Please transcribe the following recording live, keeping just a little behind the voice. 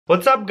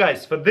What's up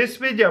guys, for this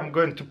video I'm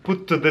going to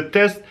put to the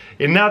test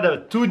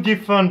another two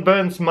different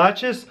burns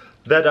matches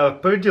that are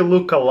pretty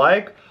look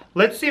alike.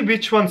 Let's see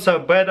which ones are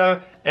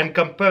better and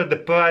compare the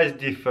price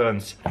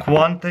difference.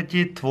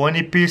 Quantity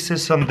 20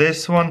 pieces on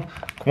this one,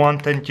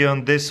 quantity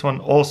on this one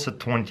also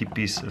 20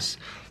 pieces.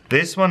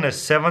 This one is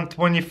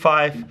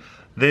 $7.25,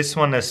 this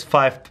one is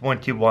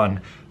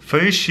 $5.21.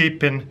 Free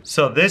shipping,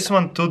 so this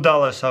one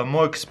 $2 are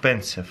more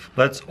expensive.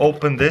 Let's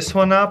open this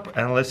one up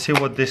and let's see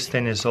what this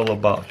thing is all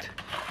about.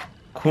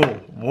 Cool,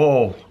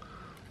 whoa,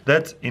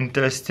 that's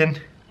interesting.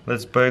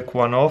 Let's break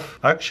one off.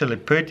 Actually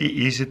pretty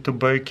easy to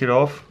break it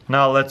off.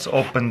 Now let's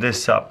open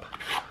this up.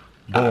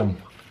 Boom.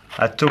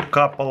 I took a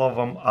couple of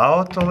them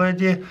out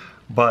already,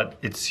 but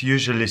it's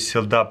usually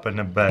sealed up in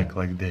a bag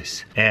like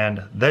this.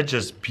 And they're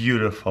just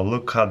beautiful.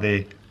 Look how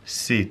they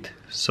sit,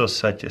 so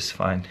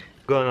satisfying.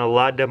 Gonna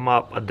light them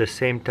up at the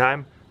same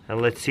time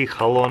and let's see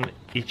how long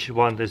each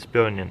one is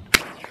burning.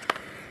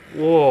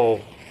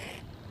 Whoa,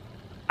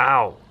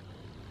 ow.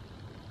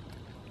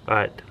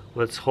 Alright,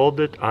 let's hold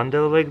it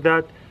under like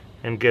that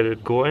and get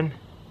it going.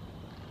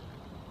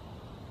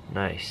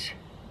 Nice.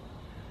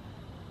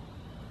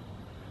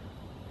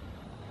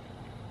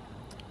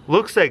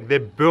 Looks like they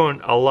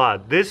burn a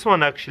lot. This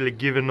one actually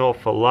giving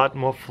off a lot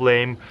more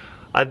flame.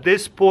 At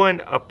this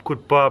point I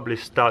could probably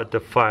start the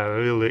fire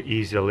really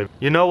easily.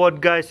 You know what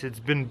guys, it's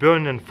been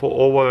burning for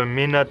over a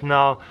minute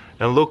now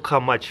and look how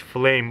much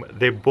flame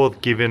they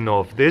both giving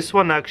off. This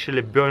one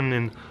actually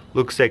burning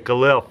looks like a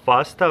little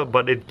faster,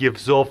 but it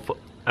gives off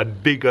a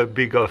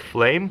bigger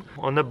flame.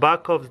 On the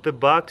back of the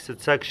box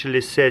it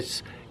actually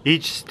says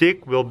each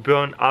stick will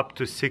burn up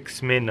to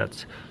 6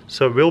 minutes.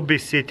 So we'll be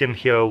sitting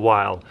here a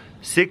while.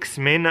 6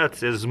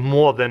 minutes is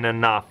more than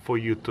enough for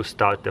you to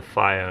start the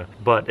fire.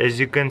 But as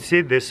you can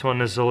see, this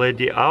one is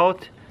already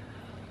out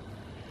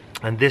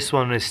and this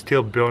one is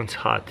still burns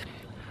hot.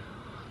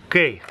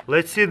 Okay,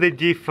 let's see the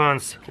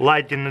difference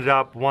lighting it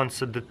up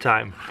once at a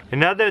time.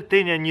 Another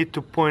thing I need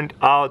to point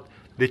out,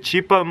 the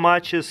cheaper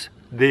matches,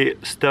 the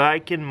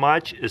striking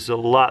match is a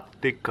lot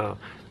thicker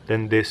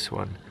than this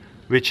one,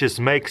 which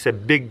makes a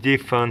big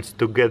difference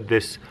to get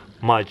this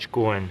match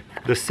going.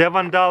 The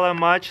 $7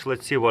 match,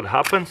 let's see what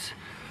happens.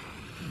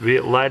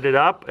 We light it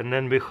up and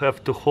then we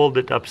have to hold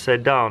it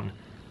upside down.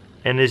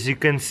 And as you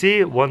can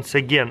see, once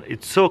again,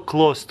 it's so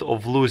close to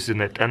losing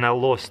it and I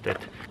lost it.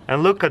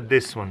 And look at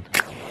this one.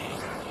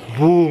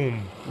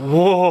 Boom!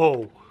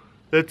 Whoa!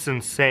 That's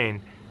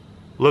insane.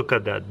 Look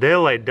at that. They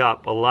light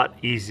up a lot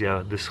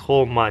easier. This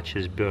whole match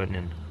is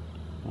burning.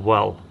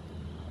 Well.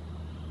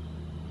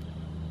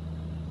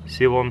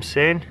 See what I'm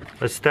saying?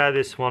 Let's try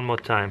this one more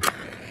time.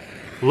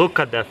 Look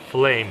at that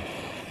flame.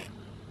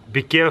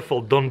 Be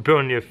careful, don't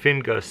burn your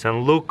fingers,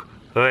 and look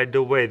right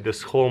away,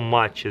 this whole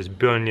match is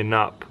burning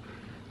up.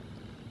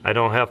 I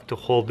don't have to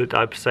hold it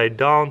upside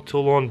down too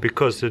long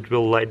because it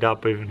will light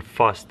up even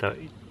faster,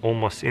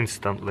 almost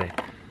instantly.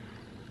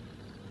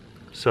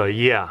 So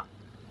yeah,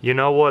 you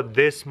know what,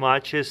 this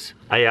matches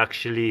I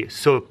actually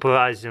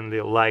surprisingly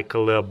like a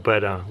little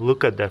better.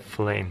 Look at that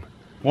flame.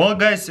 Well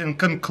guys, in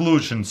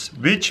conclusions,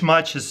 which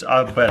matches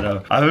are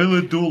better? I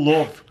really do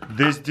love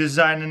this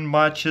design in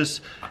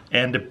matches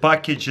and the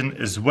packaging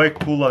is way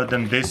cooler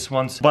than this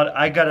ones. But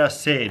I gotta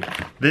say,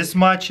 these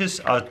matches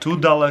are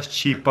 $2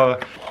 cheaper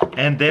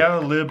and they are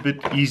a little bit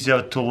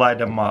easier to light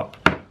them up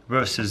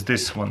versus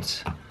these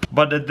ones.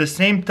 But at the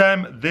same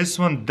time, this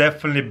one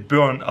definitely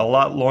burn a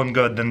lot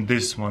longer than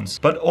this ones.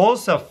 But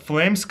also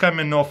flames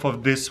coming off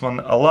of this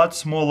one a lot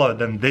smaller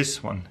than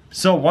this one.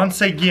 So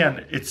once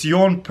again, it's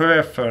your own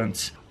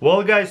preference.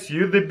 Well guys,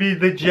 you be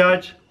the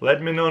judge.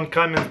 Let me know in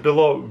comments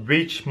below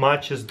which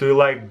matches do you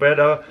like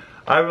better.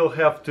 I will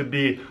have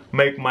to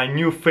make my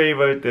new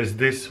favorite is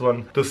this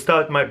one to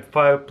start my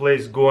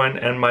fireplace going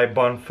and my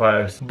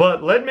bonfires.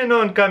 But let me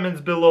know in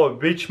comments below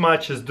which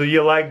matches do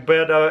you like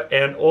better,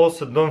 and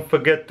also don't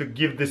forget to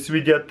give this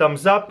video a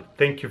thumbs up.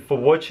 Thank you for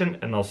watching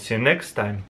and I'll see you next time.